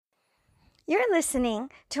You're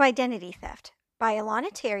listening to Identity Theft by Alana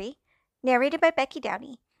Terry, narrated by Becky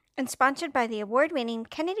Downey, and sponsored by the award-winning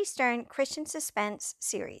Kennedy Stern Christian Suspense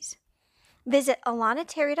series. Visit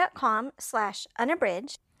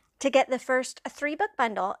alanaterry.com/unabridged to get the first 3-book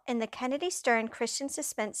bundle in the Kennedy Stern Christian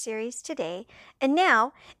Suspense series today. And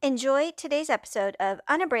now, enjoy today's episode of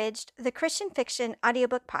Unabridged, the Christian Fiction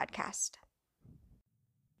audiobook podcast.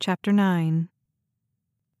 Chapter 9.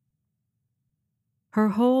 Her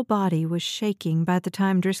whole body was shaking by the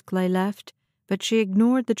time Driscoll left, but she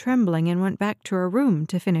ignored the trembling and went back to her room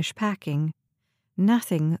to finish packing.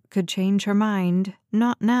 Nothing could change her mind,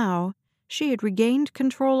 not now. She had regained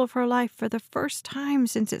control of her life for the first time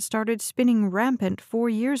since it started spinning rampant 4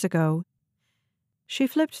 years ago. She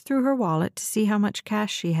flipped through her wallet to see how much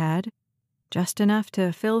cash she had. Just enough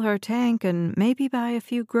to fill her tank and maybe buy a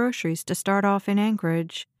few groceries to start off in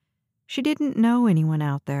Anchorage. She didn't know anyone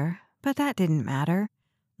out there, but that didn't matter.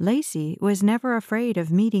 Lacey was never afraid of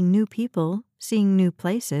meeting new people, seeing new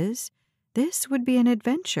places. This would be an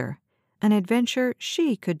adventure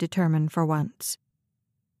she could determine for once.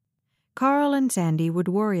 Carl and Sandy would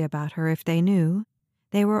worry about her if they knew.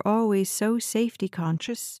 They were always so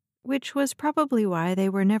safety-conscious, which was probably why they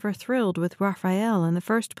were never thrilled with Raphael in the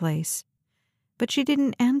first place. But she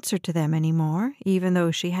didn't answer to them anymore, even though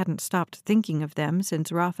she hadn't stopped thinking of them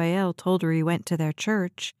since Raphael told her he went to their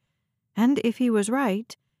church. And if he was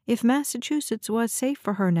right, if Massachusetts was safe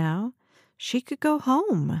for her now, she could go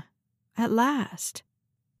home. At last.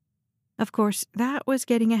 Of course, that was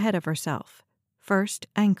getting ahead of herself. First,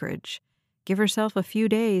 Anchorage. Give herself a few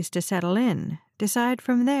days to settle in, decide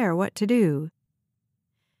from there what to do.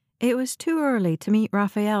 It was too early to meet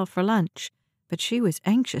Raphael for lunch, but she was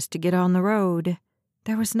anxious to get on the road.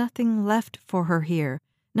 There was nothing left for her here,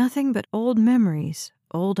 nothing but old memories,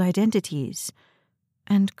 old identities.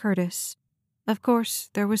 And Curtis. Of course,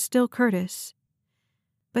 there was still Curtis.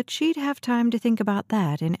 But she'd have time to think about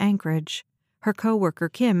that in Anchorage. Her coworker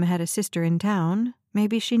Kim had a sister in town.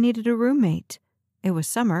 Maybe she needed a roommate. It was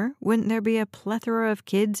summer. Wouldn't there be a plethora of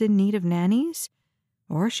kids in need of nannies?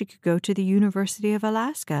 Or she could go to the University of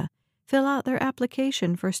Alaska, fill out their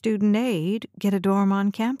application for student aid, get a dorm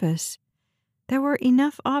on campus. There were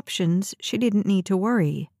enough options she didn't need to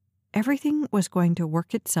worry. Everything was going to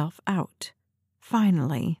work itself out.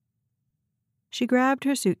 Finally. She grabbed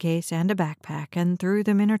her suitcase and a backpack and threw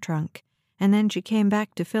them in her trunk, and then she came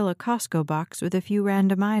back to fill a Costco box with a few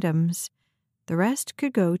random items. The rest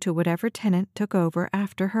could go to whatever tenant took over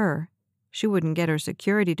after her. She wouldn't get her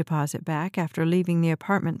security deposit back after leaving the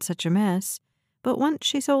apartment such a mess, but once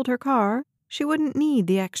she sold her car, she wouldn't need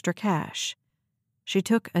the extra cash. She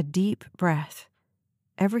took a deep breath.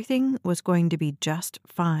 Everything was going to be just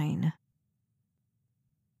fine.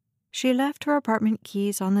 She left her apartment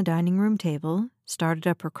keys on the dining room table, started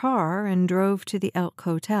up her car, and drove to the Elk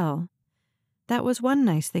Hotel. That was one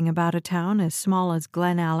nice thing about a town as small as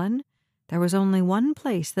Glen Allen. There was only one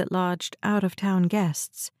place that lodged out-of-town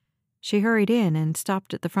guests. She hurried in and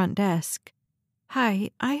stopped at the front desk. "Hi,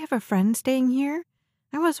 I have a friend staying here.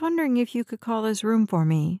 I was wondering if you could call his room for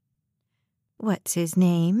me." "What's his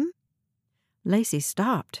name?" Lacey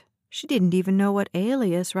stopped. She didn't even know what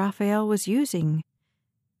alias Raphael was using.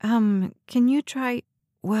 Can you try—"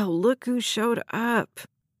 "Well, look who showed up."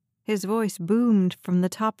 His voice boomed from the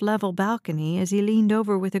top-level balcony as he leaned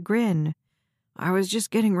over with a grin. "I was just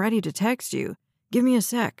getting ready to text you. Give me a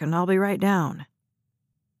sec and I'll be right down."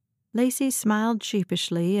 Lacey smiled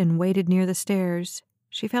sheepishly and waited near the stairs.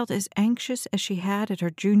 She felt as anxious as she had at her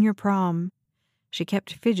junior prom. She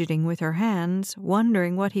kept fidgeting with her hands,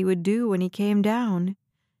 wondering what he would do when he came down.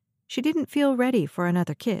 She didn't feel ready for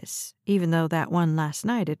another kiss, even though that one last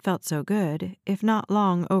night had felt so good, if not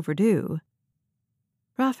long overdue.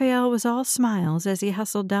 Raphael was all smiles as he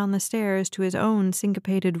hustled down the stairs to his own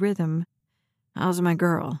syncopated rhythm. "How's my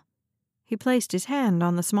girl?" He placed his hand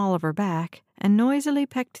on the small of her back and noisily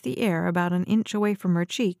pecked the air about an inch away from her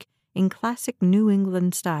cheek in classic New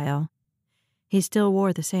England style. He still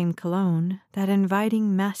wore the same cologne, that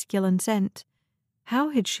inviting masculine scent. How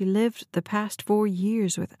had she lived the past 4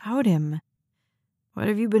 years without him? "What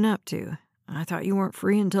have you been up to? I thought you weren't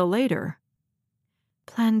free until later."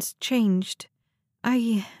 "Plans changed.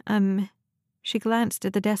 She glanced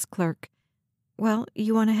at the desk clerk. "Well,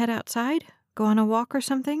 you want to head outside? Go on a walk or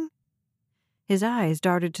something?" His eyes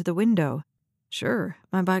darted to the window. "Sure,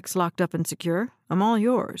 my bike's locked up and secure. I'm all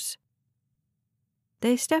yours."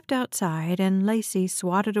 They stepped outside, and Lacey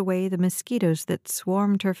swatted away the mosquitoes that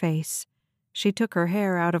swarmed her face. She took her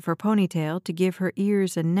hair out of her ponytail to give her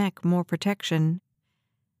ears and neck more protection.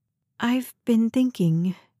 "I've been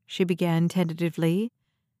thinking," she began tentatively,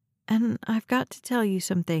 "and I've got to tell you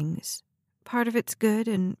some things. part of it's good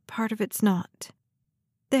and part of it's not.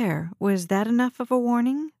 There, was that enough of a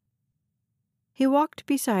warning? He walked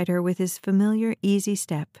beside her with his familiar easy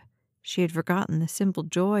step. She had forgotten the simple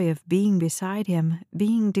joy of being beside him,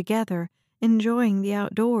 being together, enjoying the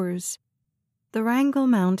outdoors. The Wrangell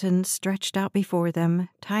Mountains stretched out before them,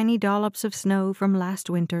 tiny dollops of snow from last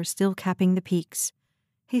winter still capping the peaks.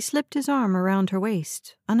 He slipped his arm around her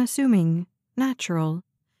waist, unassuming, natural.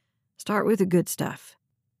 Start with the good stuff.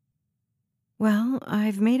 Well,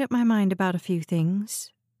 I've made up my mind about a few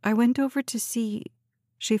things. I went over to see...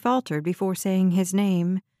 She faltered before saying his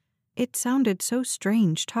name. It sounded so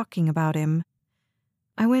strange talking about him.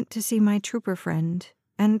 I went to see my trooper friend,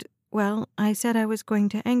 and, well, I said I was going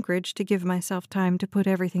to Anchorage to give myself time to put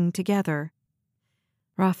everything together.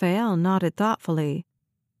 Raphael nodded thoughtfully.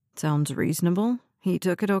 Sounds reasonable. He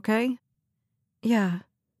took it okay? Yeah.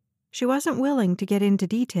 She wasn't willing to get into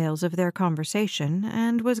details of their conversation,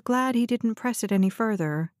 and was glad he didn't press it any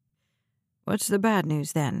further. What's the bad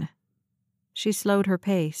news, then? She slowed her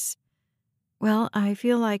pace. Well, I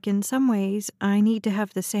feel like in some ways I need to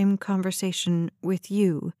have the same conversation with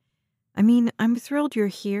you. I mean, I'm thrilled you're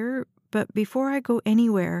here, but before I go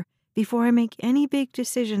anywhere, before I make any big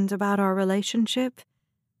decisions about our relationship,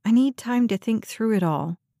 I need time to think through it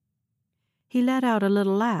all. He let out a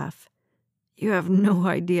little laugh. You have no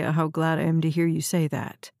idea how glad I am to hear you say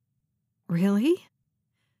that. Really?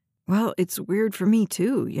 Well, it's weird for me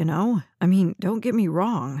too, you know. I mean, don't get me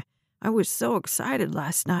wrong. I was so excited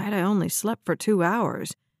last night I only slept for 2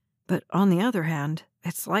 hours. But on the other hand,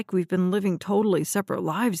 it's like we've been living totally separate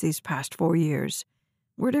lives these past 4 years.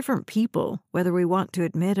 We're different people, whether we want to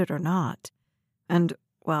admit it or not. And,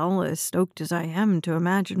 well, as stoked as I am to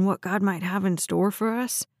imagine what God might have in store for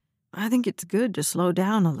us, I think it's good to slow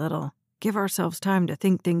down a little, give ourselves time to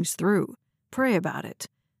think things through, pray about it,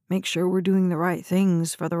 make sure we're doing the right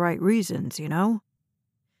things for the right reasons, you know?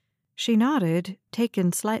 She nodded,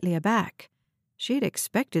 taken slightly aback. She'd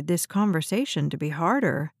expected this conversation to be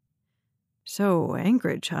harder. So,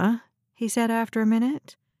 Anchorage, huh? He said after a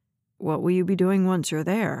minute. What will you be doing once you're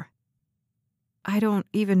there? I don't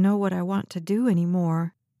even know what I want to do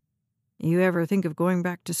anymore. You ever think of going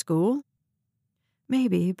back to school?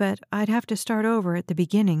 Maybe, but I'd have to start over at the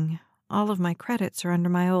beginning. All of my credits are under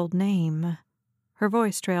my old name. Her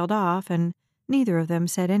voice trailed off, and neither of them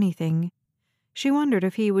said anything. She wondered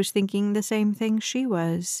if he was thinking the same thing she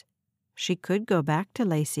was. She could go back to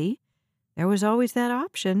Lacey. There was always that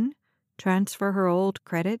option. Transfer her old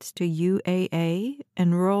credits to UAA,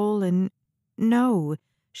 enroll in... No,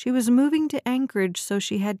 she was moving to Anchorage so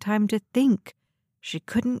she had time to think. She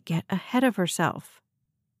couldn't get ahead of herself.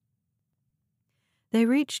 They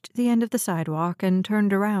reached the end of the sidewalk and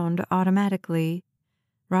turned around automatically.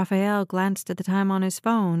 Raphael glanced at the time on his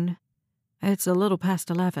phone. It's a little past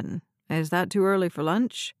 11. Is that too early for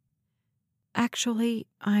lunch? Actually,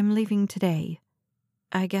 I'm leaving today.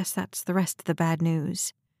 I guess that's the rest of the bad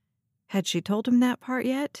news. Had she told him that part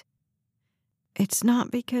yet? It's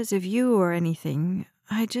not because of you or anything.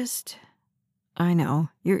 I know,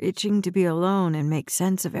 you're itching to be alone and make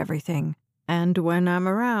sense of everything. And when I'm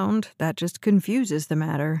around, that just confuses the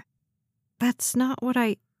matter. That's not what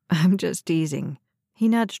I'm just teasing. He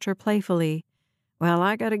nudged her playfully. Well,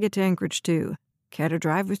 I gotta get to Anchorage too. Care to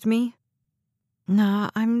drive with me? Nah,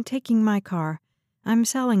 I'm taking my car. I'm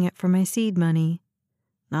selling it for my seed money.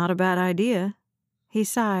 Not a bad idea. He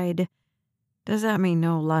sighed. Does that mean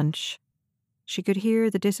no lunch? She could hear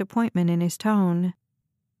the disappointment in his tone.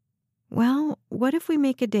 Well, what if we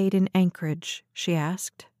make a date in Anchorage? She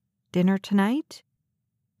asked. Dinner tonight?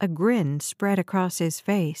 A grin spread across his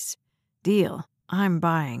face. Deal. I'm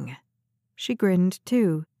buying. She grinned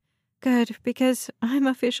too. Good, because I'm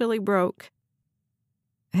officially broke.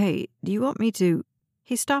 Hey, do you want me to...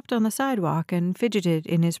 He stopped on the sidewalk and fidgeted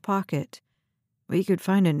in his pocket. We could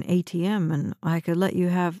find an ATM and I could let you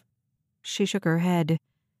have... She shook her head.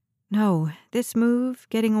 No, this move,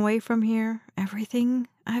 getting away from here, everything,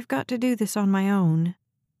 I've got to do this on my own.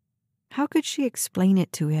 How could she explain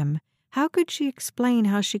it to him? How could she explain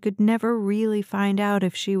how she could never really find out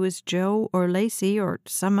if she was Joe or Lacey or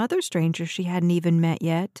some other stranger she hadn't even met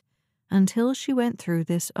yet, until she went through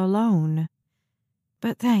this alone?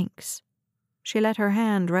 But thanks. She let her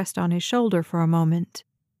hand rest on his shoulder for a moment.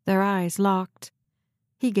 Their eyes locked.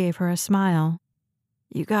 He gave her a smile.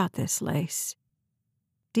 You got this, Lace.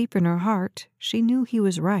 Deep in her heart, she knew he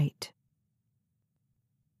was right.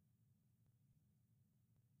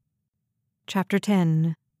 Chapter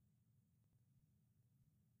 10.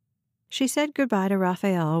 She said goodbye to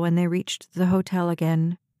Raphael when they reached the hotel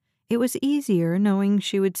again. It was easier knowing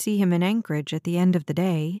she would see him in Anchorage at the end of the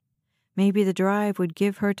day. Maybe the drive would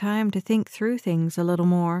give her time to think through things a little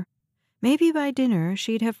more. Maybe by dinner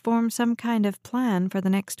she'd have formed some kind of plan for the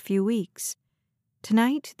next few weeks.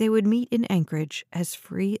 Tonight they would meet in Anchorage as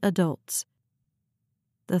free adults.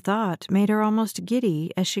 The thought made her almost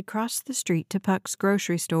giddy as she crossed the street to Puck's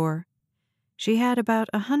grocery store. She had about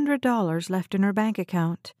 $100 left in her bank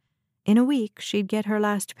account. In a week she'd get her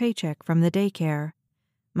last paycheck from the daycare.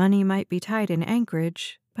 Money might be tight in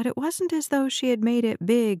Anchorage, but it wasn't as though she had made it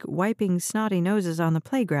big wiping snotty noses on the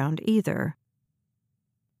playground either.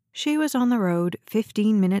 She was on the road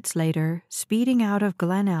 15 minutes later, speeding out of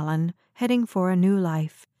Glen Allen, heading for a new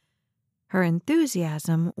life. Her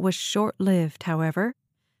enthusiasm was short-lived, however.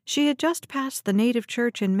 She had just passed the native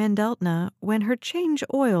church in Mendeltna when her change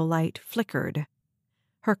oil light flickered.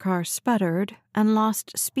 Her car sputtered and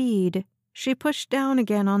lost speed. She pushed down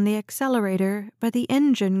again on the accelerator, but the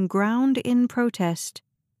engine ground in protest.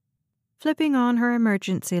 Flipping on her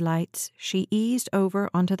emergency lights, she eased over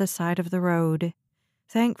onto the side of the road.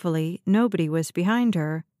 Thankfully, nobody was behind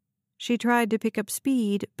her. She tried to pick up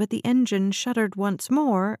speed, but the engine shuddered once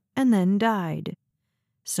more and then died.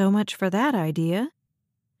 So much for that idea.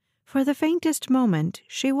 For the faintest moment,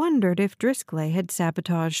 she wondered if Driscoll had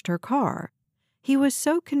sabotaged her car. He was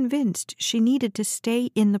so convinced she needed to stay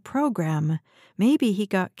in the program. Maybe he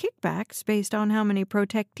got kickbacks based on how many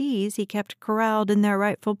protectees he kept corralled in their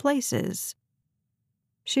rightful places.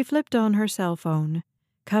 She flipped on her cell phone.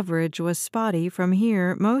 Coverage was spotty from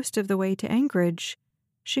here most of the way to Anchorage.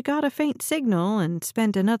 She got a faint signal and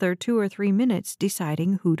spent another 2 or 3 minutes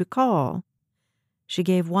deciding who to call. She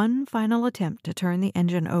gave one final attempt to turn the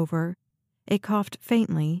engine over. It coughed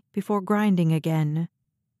faintly before grinding again.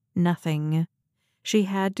 Nothing. She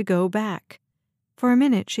had to go back. For a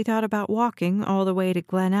minute she thought about walking all the way to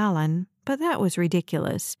Glen Allen, but that was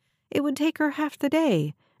ridiculous. It would take her half the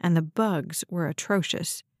day, and the bugs were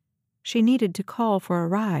atrocious. She needed to call for a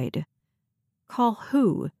ride. Call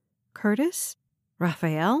who? Curtis?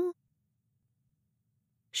 Raphael?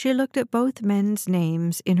 She looked at both men's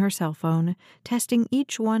names in her cell phone, testing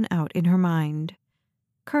each one out in her mind.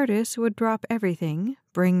 Curtis would drop everything,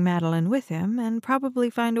 bring Madeline with him, and probably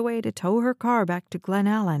find a way to tow her car back to Glen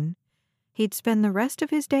Allen. He'd spend the rest of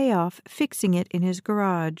his day off fixing it in his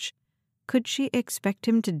garage. Could she expect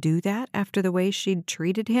him to do that after the way she'd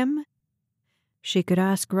treated him? She could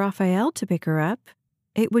ask Raphael to pick her up.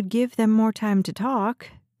 It would give them more time to talk,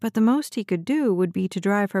 but the most he could do would be to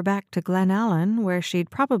drive her back to Glen Allen, where she'd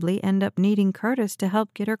probably end up needing Curtis to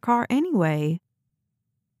help get her car anyway.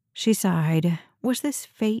 She sighed. Was this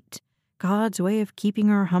fate? God's way of keeping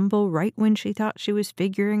her humble right when she thought she was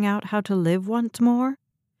figuring out how to live once more?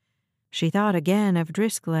 She thought again of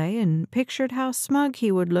Driscoll and pictured how smug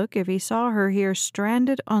he would look if he saw her here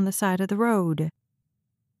stranded on the side of the road.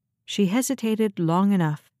 She hesitated long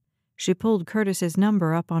enough. She pulled Curtis's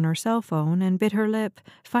number up on her cell phone and bit her lip,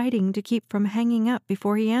 fighting to keep from hanging up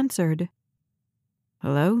before he answered.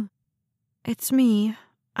 "Hello?" "It's me.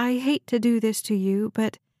 I hate to do this to you,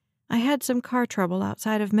 but I had some car trouble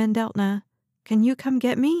outside of Mendeltna. Can you come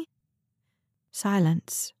get me?"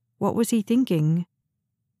 Silence. What was he thinking?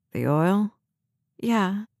 The oil?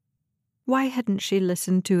 Yeah. Why hadn't she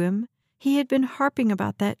listened to him? He had been harping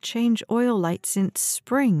about that change oil light since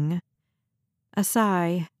spring. A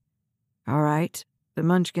sigh. "All right. The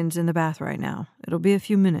Munchkin's in the bath right now. It'll be a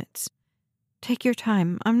few minutes." "Take your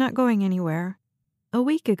time. I'm not going anywhere." A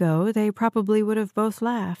week ago, they probably would have both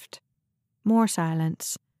laughed. More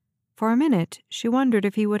silence. For a minute, she wondered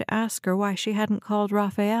if he would ask her why she hadn't called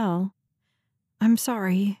Raphael. "I'm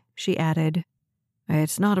sorry," she added.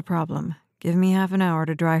 "It's not a problem. Give me half an hour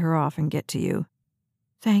to dry her off and get to you."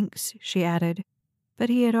 "Thanks," she added, but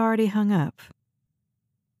he had already hung up.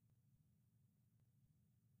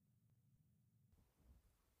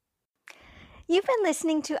 You've been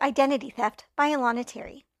listening to Identity Theft by Alana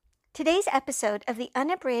Terry. Today's episode of the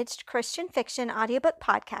Unabridged Christian Fiction audiobook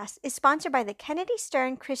podcast is sponsored by the Kennedy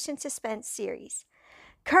Stern Christian Suspense series.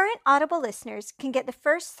 Current Audible listeners can get the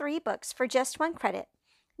first 3 books for just 1 credit.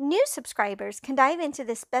 New subscribers can dive into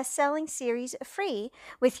this best-selling series free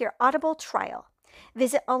with your Audible trial.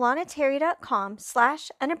 Visit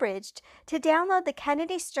alanaterry.com/unabridged to download the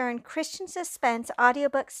Kennedy Stern Christian Suspense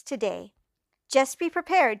audiobooks today. Just be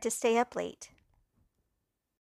prepared to stay up late.